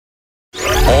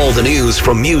All the news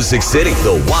from Music City.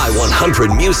 The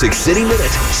Y100 Music City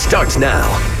Minute starts now.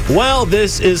 Well,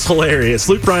 this is hilarious.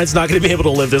 Luke Bryan's not going to be able to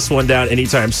live this one down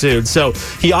anytime soon. So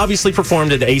he obviously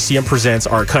performed at ACM Presents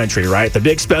Our Country, right? The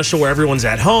big special where everyone's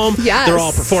at home. Yes. They're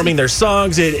all performing their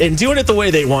songs and doing it the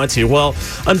way they want to. Well,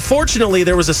 unfortunately,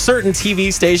 there was a certain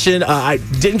TV station. I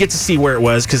didn't get to see where it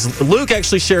was because Luke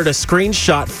actually shared a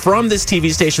screenshot from this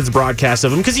TV station's broadcast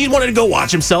of him because he wanted to go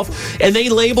watch himself. And they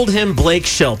labeled him Blake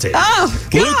Shelton. Oh,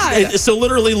 God. So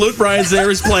literally, Luke Bryan's there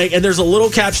is playing, and there's a little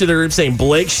caption there saying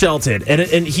Blake Shelton.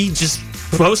 And he just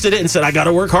posted it and said, I got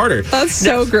to work harder. That's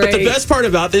so great. But the best part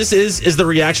about this is the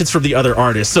reactions from the other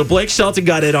artists. So Blake Shelton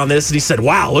got in on this, and he said,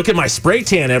 wow, look at my spray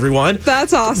tan, everyone.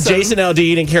 That's awesome. Jason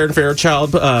Aldean and Karen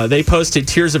Fairchild, they posted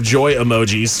tears of joy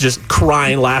emojis, just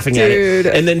crying, laughing at it.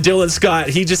 And then Dylan Scott,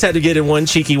 he just had to get in one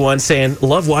cheeky one saying,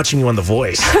 love watching you on The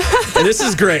Voice. And this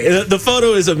is great. The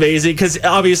photo is amazing because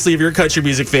obviously if you're a country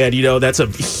music fan, you know that's a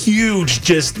huge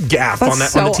just gaffe on the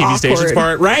TV station's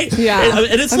part, right? Yeah.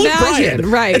 And it's Luke Bryan.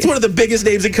 Right. It's one of the biggest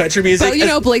names in country music. But you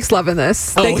know Blake's loving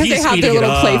this. Because they he's have their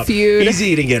little play feud. He's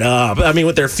eating it up. I mean,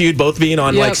 with their feud both being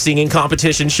on like singing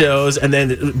competition shows, and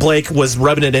then Blake was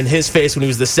rubbing it in his face when he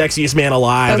was the sexiest man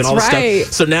alive and all this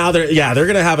stuff. So now they're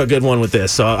going to have a good one with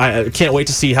this. So I can't wait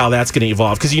to see how that's going to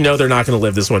evolve because you know they're not going to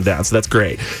live this one down. So that's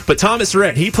great. But Thomas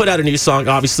Rhett, he put out a new song,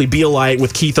 obviously Be a Light,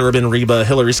 with Keith Urban, Reba,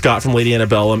 Hillary Scott from Lady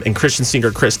Antebellum, and Christian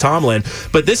singer Chris Tomlin.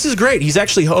 But this is great. He's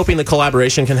actually hoping the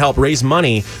collaboration can help raise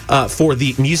money for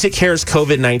the Music Cares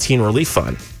COVID-19 Relief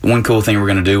Fund. One cool thing we're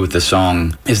going to do with this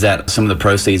song is that some of the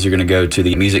proceeds are going to go to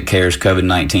the Music Cares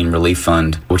COVID-19 Relief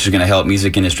Fund, which is going to help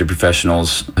music industry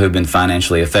professionals who have been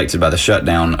financially affected by the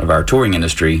shutdown of our touring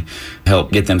industry,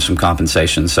 help get them some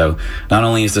compensation. So not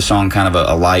only is the song kind of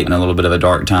a light and a little bit of a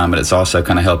dark time, but it's also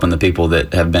kind of helping the people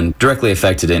that have been directly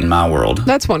affected in my world.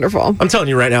 That's wonderful. I'm telling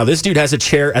you right now, this dude has a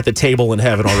chair at the table in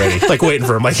heaven already, like waiting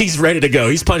for him. Like he's ready to go.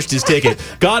 He's punched his ticket.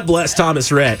 God bless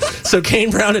Thomas Rhett. So Kane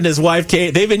Brown and his wife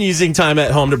Kate, they've been using time at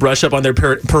home to brush up on their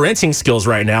parenting skills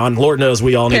right now, and Lord knows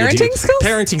we all need to do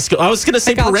parenting skills. I was going to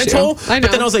say parental, but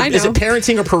then I was like, is it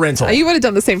parenting or parental? You would have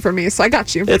done the same for me, so I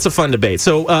got you. It's a fun debate.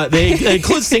 So they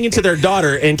include singing to their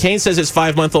daughter, and Kane says his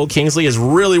 5-month-old Kingsley is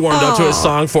really warmed up to his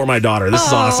song For My Daughter. This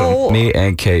is awesome. Me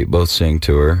and Kate both sing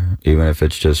to her, even if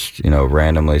it's just,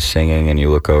 randomly singing and you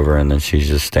look over and then she's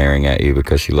just staring at you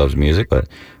because she loves music. But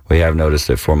we have noticed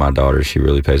that For My Daughter, she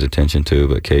really pays attention to,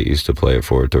 but Kate used to play it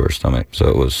forward to her stomach. So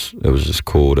it was just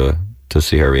cool to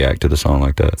see her react to the song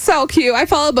like that. So cute. I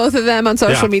follow both of them on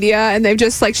social media, and they've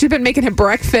just, she's been making him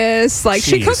breakfast.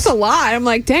 She cooks a lot. I'm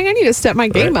like, dang, I need to step my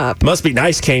game up. Must be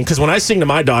nice, Kane, because when I sing to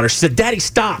my daughter, she said, Daddy,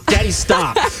 stop. Daddy,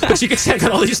 stop. But you can check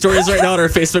out all these stories right now on our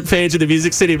Facebook page of the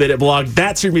Music City Minute blog.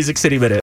 That's your Music City Minute.